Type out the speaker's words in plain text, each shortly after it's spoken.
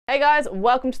Hey guys,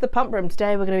 welcome to the pump room.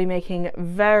 Today we're going to be making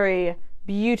very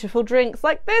beautiful drinks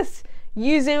like this.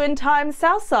 Yuzu and Thyme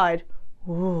Southside.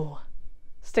 Ooh,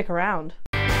 stick around.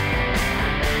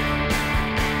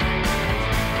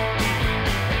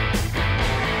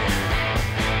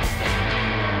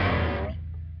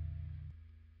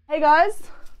 Hey guys,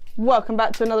 welcome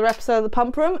back to another episode of the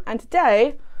pump room, and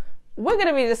today we're going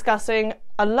to be discussing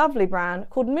a lovely brand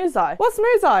called Muzai. What's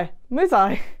Muzai?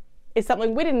 Muzai is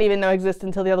something we didn't even know existed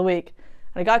until the other week.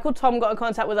 And a guy called Tom got in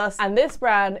contact with us, and this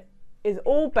brand is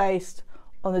all based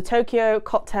on the Tokyo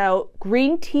cocktail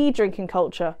green tea drinking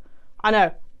culture. I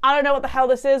don't know what the hell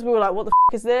this is. We were like, what the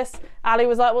f is this? Ali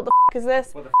was like, what the f is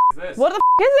this? What the f is this? What the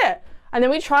f is it? And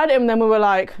then we tried it, and then we were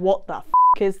like, what the f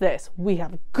is this? We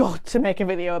have got to make a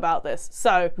video about this.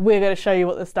 So we're going to show you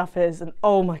what this stuff is, and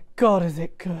oh my god, is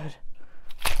it good.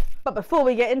 But before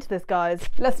we get into this, guys,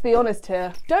 let's be honest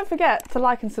here. Don't forget to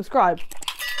like and subscribe.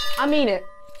 I mean it.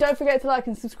 Don't forget to like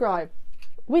and subscribe.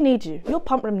 We need you. Your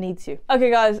pump room needs you.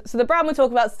 Okay, guys, so the brand we're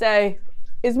talking about today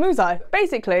is Muzai.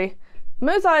 Basically,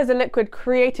 Muzai is a liquid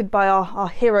created by our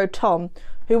hero Tom,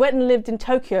 who went and lived in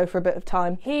Tokyo for a bit of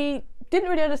time. He didn't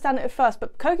really understand it at first,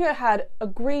 but Tokyo had a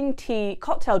green tea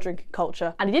cocktail drinking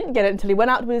culture, and he didn't get it until he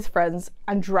went out with his friends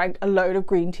and drank a load of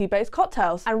green tea based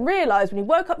cocktails, and realised when he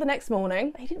woke up the next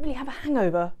morning he didn't really have a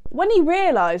hangover. When he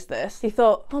realised this, he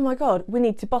thought, oh my god, we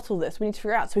need to bottle this, we need to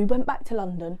figure it out. So he went back to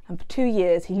London, and for 2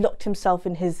 years he locked himself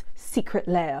in his secret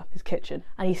lair, his kitchen,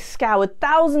 and he scoured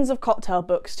thousands of cocktail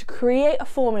books to create a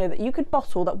formula that you could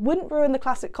bottle that wouldn't ruin the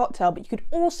classic cocktail, but you could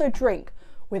also drink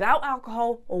without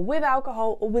alcohol or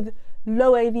with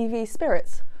low ABV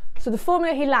spirits. So the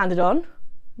formula he landed on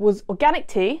was organic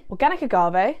tea, organic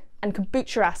agave, and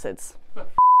kombucha acids. What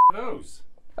the f are those?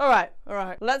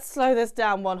 Alright, let's slow this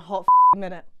down one hot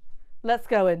minute. Let's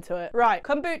go into it. Right,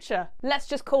 kombucha. Let's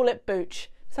just call it booch.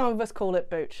 Some of us call it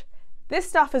booch. This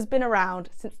stuff has been around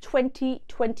since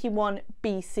 2021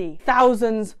 BC.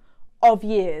 Thousands of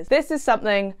years. This is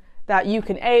something that you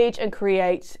can age and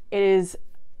create. It is...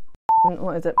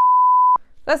 what is it?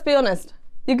 Let's be honest.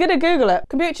 You're gonna Google it.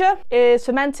 Kombucha is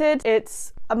fermented.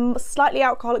 It's a slightly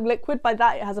alcoholic liquid. By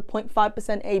that, it has a 0.5%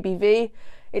 ABV.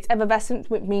 It's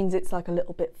effervescent, which means it's like a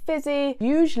little bit fizzy.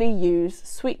 Usually use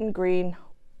sweetened green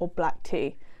or black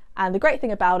tea. And the great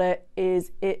thing about it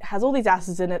is it has all these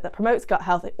acids in it that promotes gut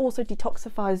health. It also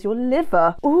detoxifies your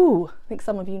liver. Ooh, I think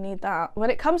some of you need that. When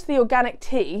it comes to the organic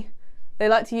tea, they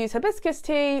like to use hibiscus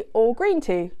tea or green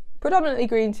tea, predominantly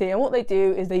green tea. And what they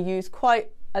do is they use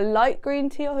quite a light green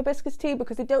tea or hibiscus tea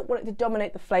because they don't want it to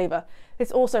dominate the flavour.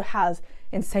 This also has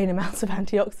insane amounts of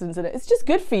antioxidants in it. It's just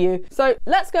good for you. So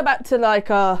let's go back to like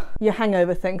your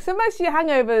hangover thing. So most of your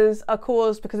hangovers are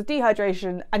caused because of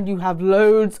dehydration and you have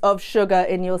loads of sugar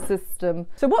in your system.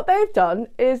 So what they've done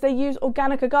is they use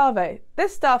organic agave.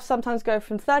 This stuff sometimes goes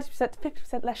from 30% to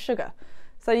 50% less sugar.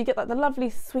 So you get like the lovely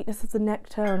sweetness of the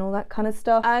nectar and all that kind of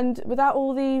stuff, and without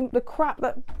all the crap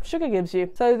that sugar gives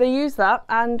you. So they use that,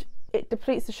 and it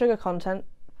depletes the sugar content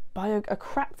by a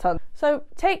crap ton. So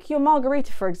take your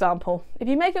margarita, for example. If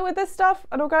you make it with this stuff,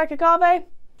 an organic agave,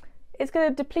 it's going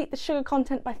to deplete the sugar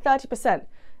content by 30%.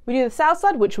 We do the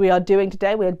Southside, which we are doing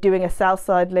today. We are doing a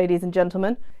Southside, ladies and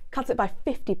gentlemen. Cuts it by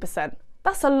 50%.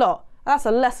 That's a lot. That's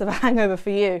a less of a hangover for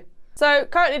you. So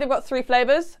currently they've got 3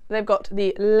 flavours. They've got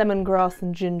the lemongrass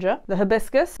and ginger, the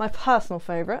hibiscus, my personal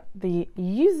favourite, the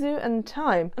yuzu and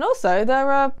thyme. And also they're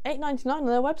 $8.99 on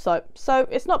their website. So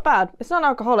it's not bad. It's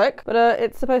non-alcoholic, but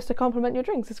it's supposed to complement your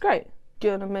drinks. It's great.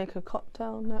 Gonna make a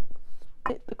cocktail next.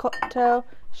 Hit the cocktail,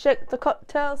 shake the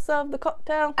cocktail, serve the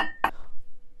cocktail.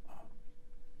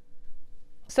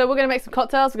 So we're going to make some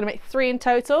cocktails. We're going to make 3 in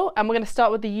total, and we're going to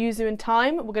start with the yuzu and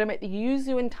thyme. We're going to make the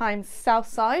yuzu and thyme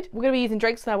Southside. We're going to be using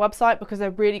drinks on our website because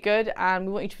they're really good and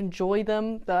we want you to enjoy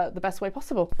them the best way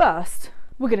possible. First,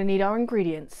 we're going to need our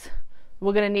ingredients.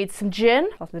 We're going to need some gin.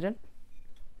 Pass me the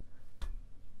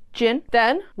gin.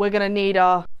 Then we're going to need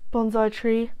our bonsai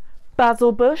tree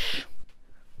basil bush.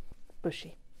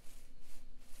 Bushy.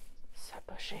 So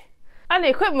bushy. And the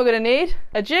equipment we're going to need: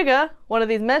 a jigger, one of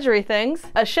these measury things,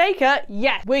 a shaker,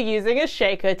 yes, we're using a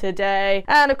shaker today,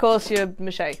 and of course your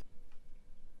mache.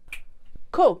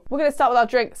 Cool, we're going to start with our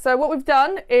drink. So what we've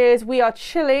done is we are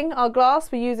chilling our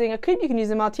glass. We're using a coupe, you can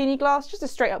use a martini glass, just a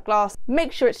straight up glass.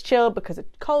 Make sure it's chilled because a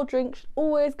cold drink should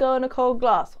always go in a cold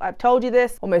glass. I've told you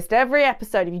this almost every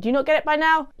episode. If you do not get it by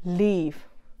now, leave.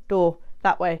 Door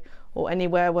that way, or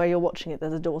anywhere where you're watching it,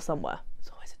 there's a door somewhere.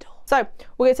 So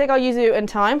we're going to take our yuzu and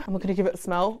thyme, and we're going to give it a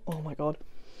smell. Oh my god.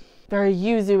 Very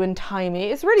yuzu and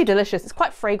thymy. It's really delicious. It's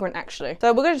quite fragrant actually.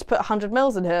 So we're going to just put 100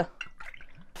 mils in here.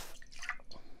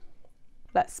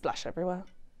 Let's splash everywhere.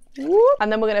 Whoop.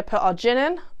 And then we're going to put our gin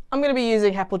in. I'm going to be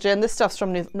using Heppel gin. This stuff's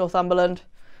from Northumberland.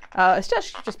 It's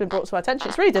just been brought to our attention.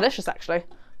 It's really delicious, actually.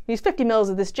 Use 50 mils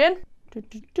of this gin.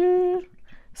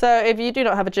 So if you do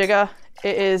not have a jigger,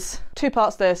 it is 2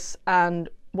 parts this and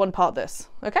 1 part this,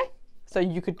 okay? So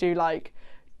you could do like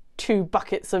 2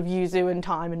 buckets of yuzu and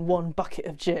thyme and 1 bucket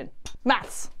of gin.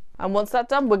 Maths. And once that's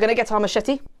done, we're going to get our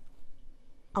machete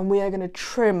and we are going to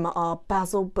trim our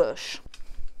basil bush.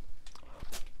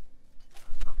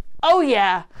 Oh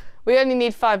yeah, we only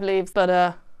need 5 leaves,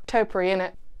 but topiary in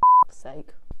it. For sake.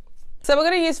 So we're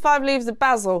going to use 5 leaves of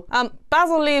basil.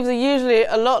 Basil leaves are usually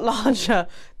a lot larger.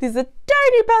 These are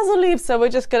tiny basil leaves, so we're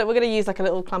going to use like a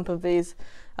little clump of these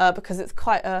because it's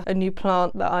quite a new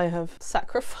plant that I have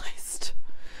sacrificed.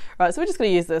 Right, so we're just going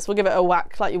to use this. We'll give it a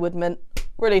whack like you would mint.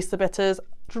 Release the bitters,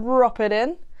 drop it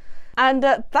in. And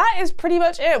that is pretty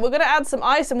much it. We're going to add some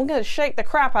ice and we're going to shake the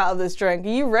crap out of this drink. Are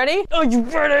you ready? Are you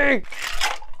ready?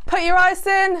 Put your ice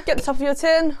in, get the top of your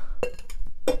tin.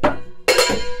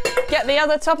 Get the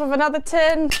other top of another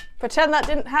tin. Pretend that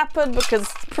didn't happen because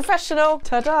it's professional.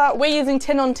 Ta-da! We're using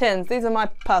tin on tins. These are my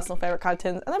personal favourite kind of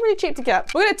tins and they're really cheap to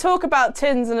get. We're going to talk about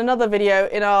tins in another video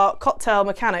in our cocktail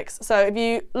mechanics. So if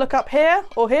you look up here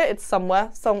or here, it's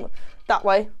somewhere, that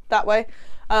way.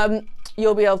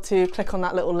 You'll be able to click on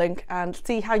that little link and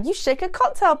see how you shake a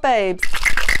cocktail, babes.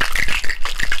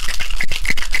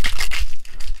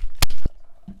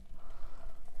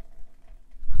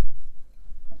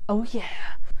 Oh yeah.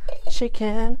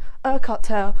 Shaking a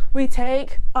cocktail, we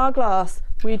take our glass,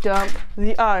 we dump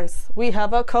the ice, we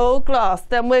have a cold glass,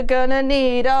 then we're gonna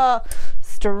need our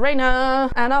strainer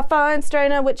and our fine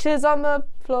strainer which is on the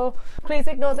floor. Please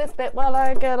ignore this bit while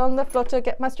I get on the floor to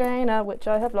get my strainer which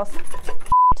I have lost.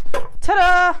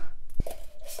 Ta-da!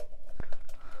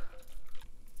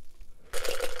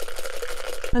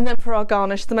 And then for our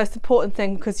garnish, the most important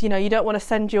thing, because you know you don't want to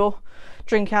send your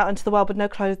drink out into the world with no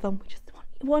clothes on, we just want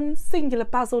 1 singular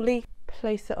basil leaf.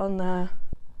 Place it on there.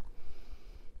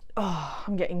 Oh,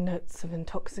 I'm getting notes of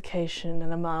intoxication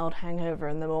and a mild hangover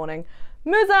in the morning.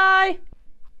 Muzai!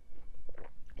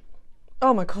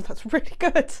 Oh my god, that's really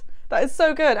good. That is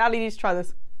so good. Ali needs to try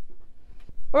this.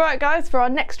 Alright guys, for our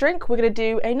next drink, we're going to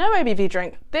do a no ABV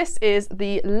drink. This is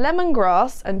the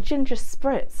lemongrass and ginger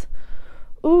spritz.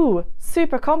 Ooh,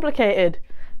 super complicated.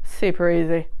 Super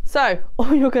easy. So,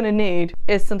 all you're going to need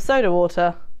is some soda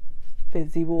water,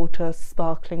 fizzy water,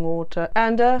 sparkling water,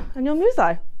 and your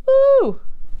Muzai. Ooh!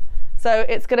 So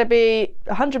it's going to be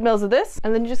 100 mils of this,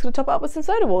 and then you're just going to top it up with some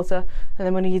soda water. And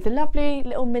then we're going to use a lovely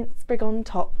little mint sprig on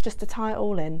top just to tie it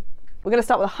all in. We're going to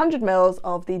start with 100 mils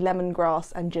of the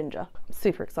lemongrass and ginger. I'm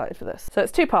super excited for this. So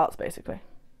it's 2 parts basically.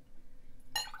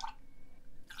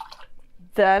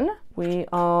 Then we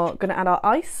are going to add our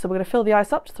ice. So we're going to fill the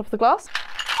ice up to the top of the glass.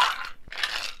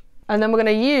 And then we're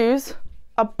going to use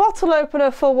a bottle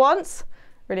opener for once.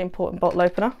 Really important bottle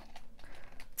opener.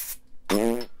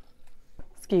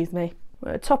 Excuse me. We're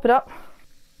going to top it up.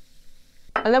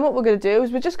 And then what we're going to do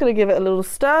is we're just going to give it a little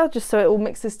stir just so it all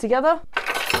mixes together.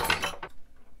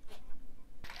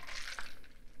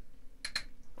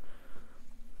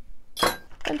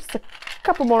 And just a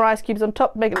couple more ice cubes on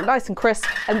top, make it nice and crisp.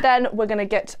 And then we're going to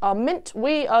get our mint.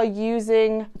 We are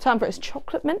using, the term for it is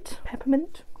chocolate mint,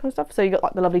 peppermint kind of stuff. So you got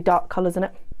like the lovely dark colours in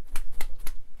it.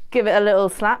 Give it a little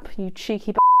slap, you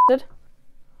cheeky bastard.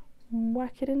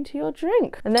 Whack it into your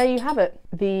drink. And there you have it,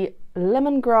 the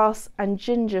lemongrass and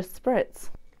ginger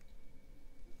spritz.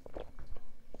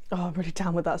 Oh, I'm really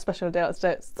down with that, especially on a day like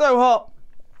today. It's so hot.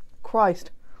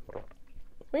 Christ.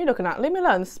 What are you looking at? Leave me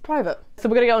alone, this is private. So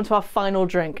we're going to go on to our final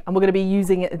drink and we're going to be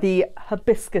using the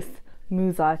hibiscus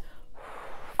Muzai. I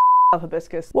love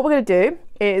hibiscus. What we're going to do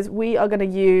is we are going to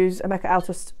use America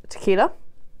Altus tequila,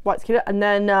 white tequila, and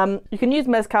then you can use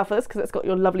mezcal for this because it's got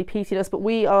your lovely peatiness, but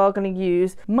we are going to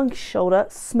use monkey shoulder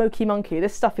smoky monkey.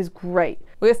 This stuff is great.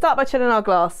 We're going to start by chilling our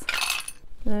glass.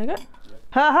 There you go.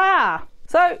 Ha-ha!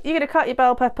 So you're going to cut your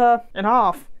bell pepper in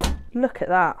half. Look at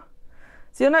that.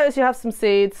 So you'll notice you have some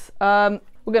seeds.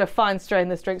 We're going to fine strain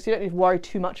this drink, so you don't need to worry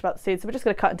too much about the seeds. So we're just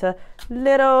going to cut into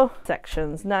little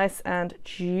sections, nice and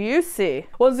juicy.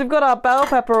 Once we've got our bell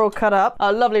pepper all cut up,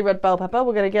 our lovely red bell pepper,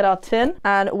 we're going to get our tin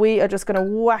and we are just going to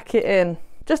whack it in.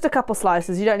 Just a couple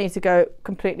slices, you don't need to go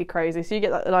completely crazy. So you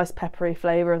get that nice peppery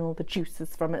flavour and all the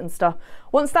juices from it and stuff.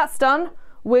 Once that's done,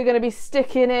 we're going to be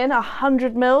sticking in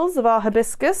 100 mils of our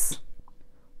hibiscus.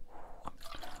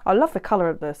 I love the colour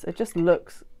of this, it just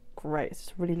looks great, it's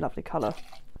just a really lovely colour.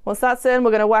 Once that's in,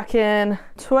 we're going to whack in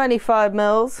 25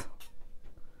 mils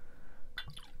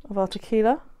of our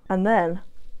tequila and then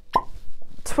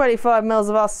 25 mils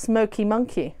of our smoky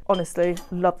monkey. Honestly,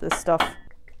 love this stuff.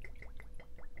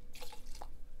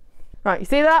 Right, you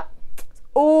see that? It's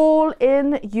all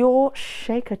in your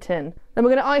shaker tin. Then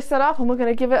we're going to ice that up and we're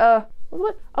going to give it a,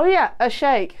 oh yeah, a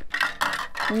shake.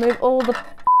 Move all the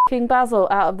f***ing basil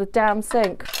out of the damn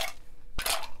sink.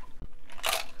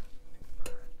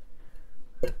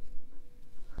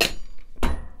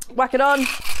 Whack it on.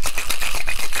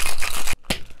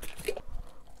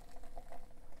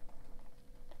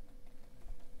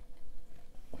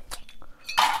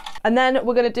 And then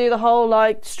we're going to do the whole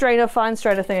like strainer, fine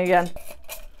strainer thing again.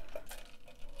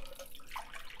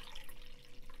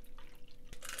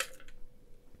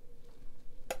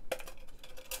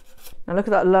 Now look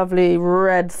at that lovely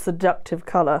red seductive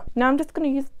colour. Now I'm just going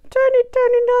to use a tiny,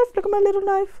 tiny knife. Look at my little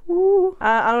knife. Ooh.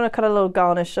 I want to cut a little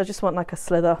garnish. I just want like a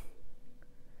slither.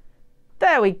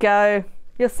 There we go.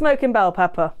 Your smoking bell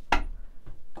pepper.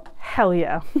 Hell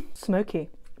yeah. Smoky,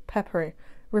 peppery,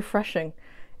 refreshing.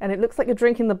 And it looks like you're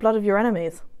drinking the blood of your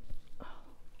enemies.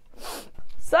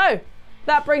 So,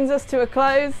 that brings us to a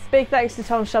close. Big thanks to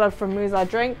Tom Shellard from Muzai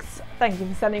Drinks. Thank you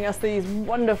for sending us these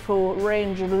wonderful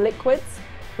range of liquids.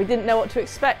 We didn't know what to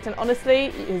expect, and honestly,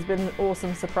 it has been an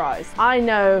awesome surprise. I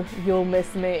know you'll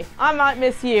miss me. I might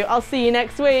miss you. I'll see you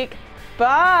next week.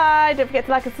 Bye! Don't forget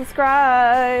to like and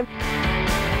subscribe.